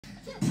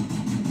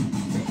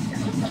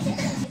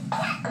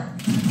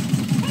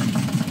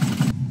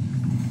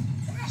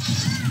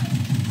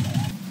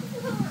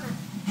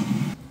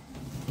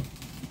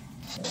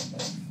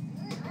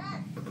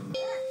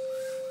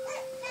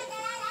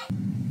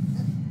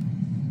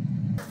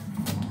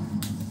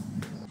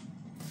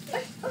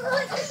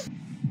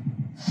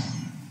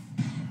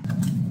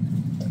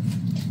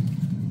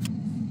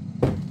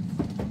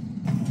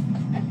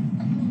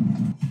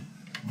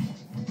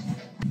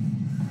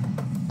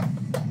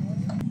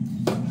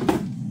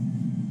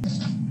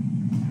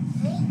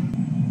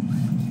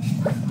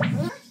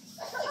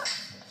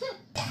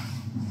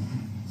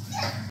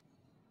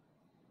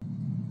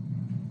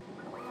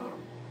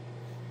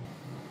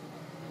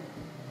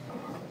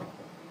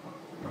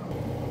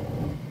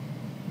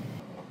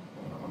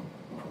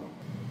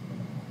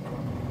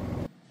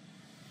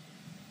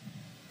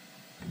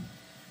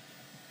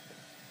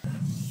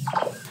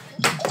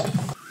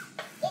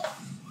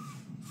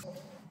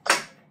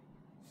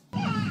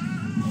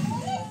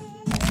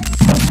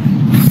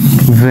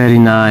Very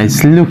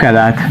nice, look at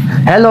that.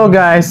 Hello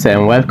guys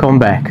and welcome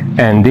back.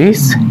 And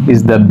this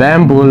is the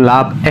Bambu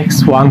Lab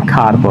X1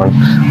 Carbon.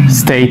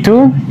 Stay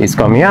tuned, it's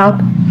coming up.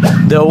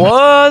 The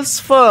world's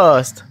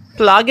first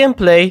plug and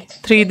play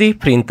 3D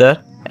printer,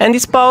 and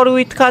it's powered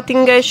with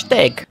cutting edge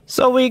tech.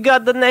 So we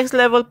got the next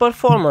level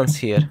performance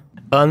here.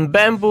 A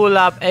Bambu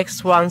Lab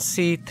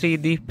X1C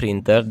 3D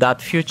printer that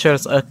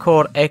features a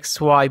Core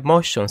XY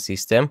motion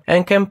system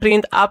and can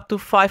print up to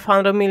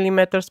 500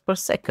 mm per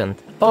second.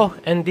 Oh,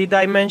 and did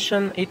I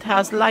mention it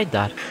has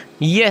LiDAR?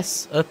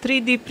 Yes, a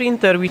 3D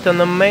printer with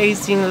an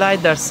amazing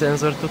LiDAR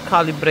sensor to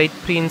calibrate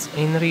prints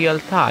in real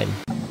time.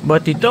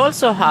 But it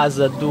also has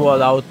a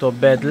dual auto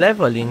bed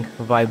leveling,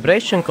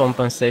 vibration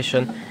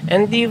compensation,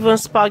 and even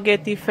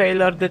spaghetti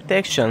failure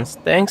detections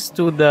thanks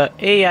to the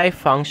AI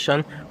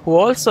function, who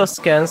also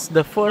scans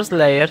the first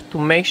layer to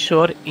make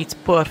sure it's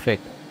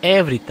perfect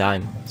every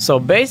time. So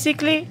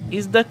basically,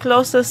 it's the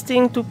closest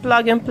thing to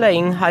plug and play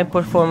in high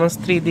performance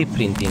 3D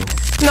printing.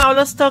 Now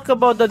let's talk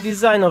about the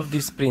design of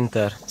this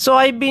printer. So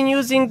I've been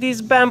using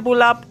this Bambu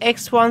Lab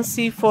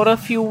X1C for a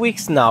few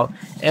weeks now,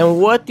 and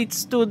what it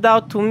stood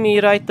out to me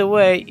right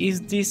away is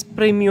this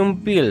premium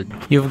build.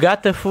 You've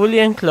got a fully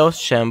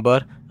enclosed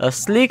chamber, a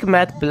sleek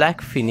matte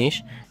black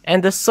finish,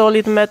 and a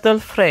solid metal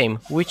frame,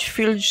 which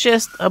feels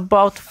just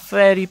about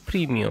very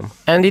premium.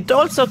 And it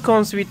also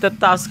comes with a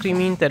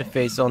touchscreen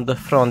interface on the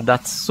front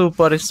that's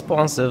super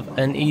responsive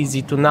and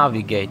easy to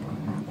navigate.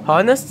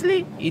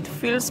 Honestly, it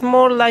feels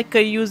more like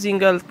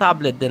using a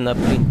tablet than a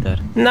printer.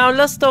 Now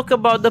let's talk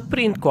about the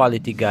print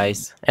quality,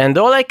 guys. And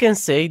all I can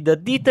say, the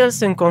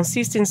details and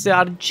consistency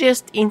are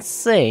just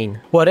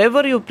insane.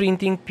 Whatever you're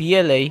printing,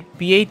 PLA,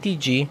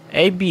 PATG,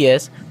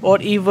 ABS,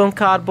 or even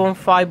carbon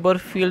fiber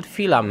filled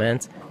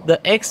filaments, the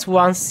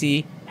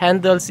X1C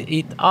handles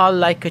it all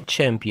like a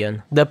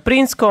champion. The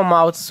prints come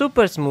out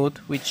super smooth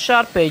with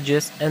sharp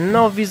edges and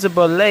no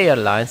visible layer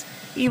lines,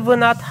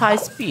 even at high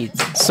speeds.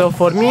 So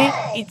for me,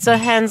 it's a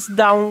hands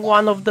down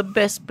one of the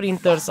best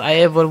printers I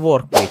ever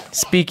worked with.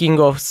 Speaking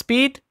of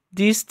speed,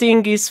 this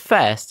thing is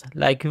fast,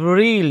 like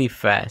really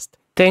fast.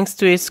 Thanks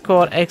to its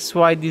Core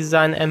XY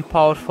design and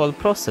powerful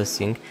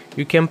processing,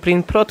 you can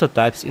print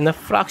prototypes in a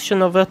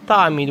fraction of the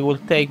time it will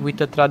take with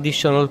a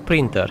traditional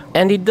printer.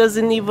 And it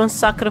doesn't even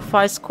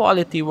sacrifice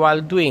quality while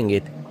doing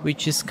it,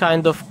 which is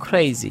kind of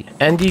crazy.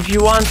 And if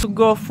you want to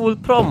go full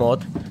pro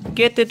mode,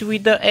 get it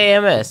with the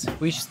AMS,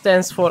 which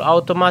stands for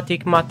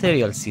Automatic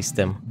Material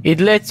System. It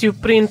lets you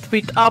print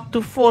with up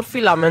to 4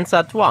 filaments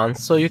at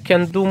once, so you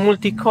can do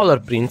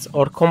multicolor prints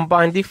or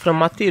combine different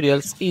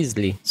materials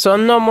easily. So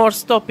no more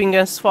stopping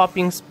and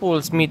swapping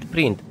spools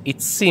mid-print,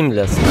 it's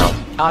seamless now.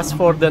 As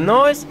for the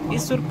noise,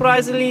 it's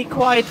surprisingly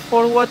quiet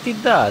for what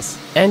it does,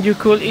 and you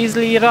could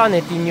easily run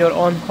it in your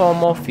own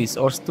home office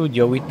or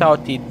studio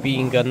without it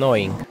being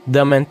annoying.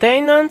 The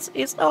maintenance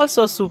is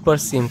also super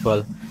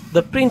simple.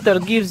 The printer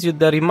gives you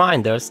the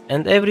reminders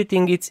and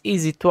everything is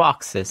easy to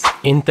access.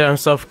 In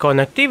terms of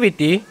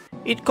connectivity,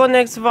 it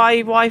connects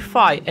via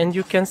Wi-Fi and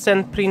you can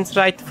send prints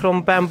right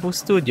from Bambu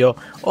Studio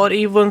or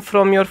even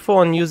from your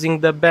phone using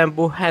the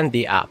Bambu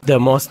Handy app. The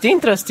most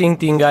interesting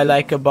thing I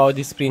like about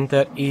this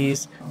printer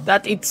is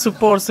that it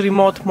supports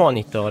remote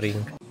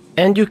monitoring.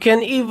 And you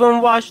can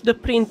even watch the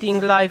printing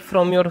live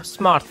from your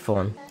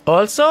smartphone.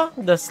 Also,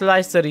 the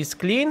slicer is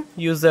clean,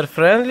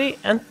 user-friendly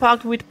and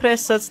packed with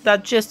presets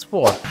that just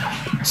work.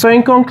 So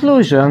in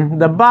conclusion,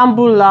 the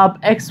Bambu Lab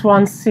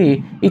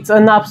X1C, it's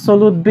an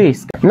absolute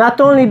beast.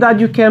 Not only that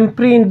you can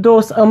print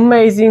those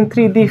amazing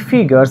 3D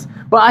figures,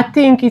 but I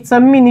think it's a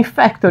mini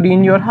factory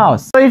in your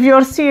house. So if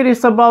you're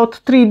serious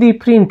about 3D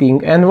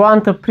printing and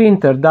want a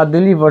printer that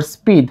delivers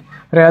speed,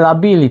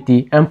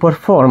 reliability and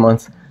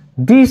performance,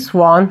 this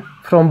one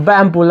from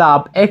Bambu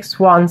Lab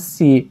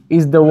X1C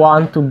is the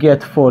one to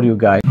get for you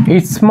guys.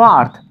 It's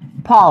smart,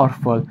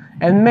 powerful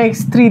and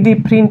makes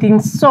 3D printing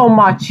so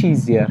much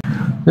easier.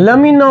 Let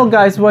me know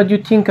guys what you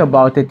think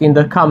about it in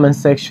the comment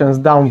sections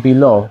down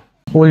below.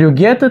 Will you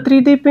get a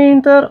 3D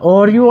printer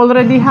or you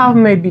already have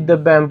maybe the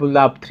Bambu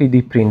Lab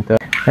 3D printer?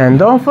 And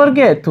don't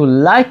forget to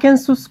like and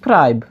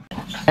subscribe.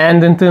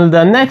 And until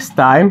the next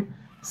time,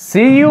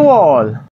 see you all!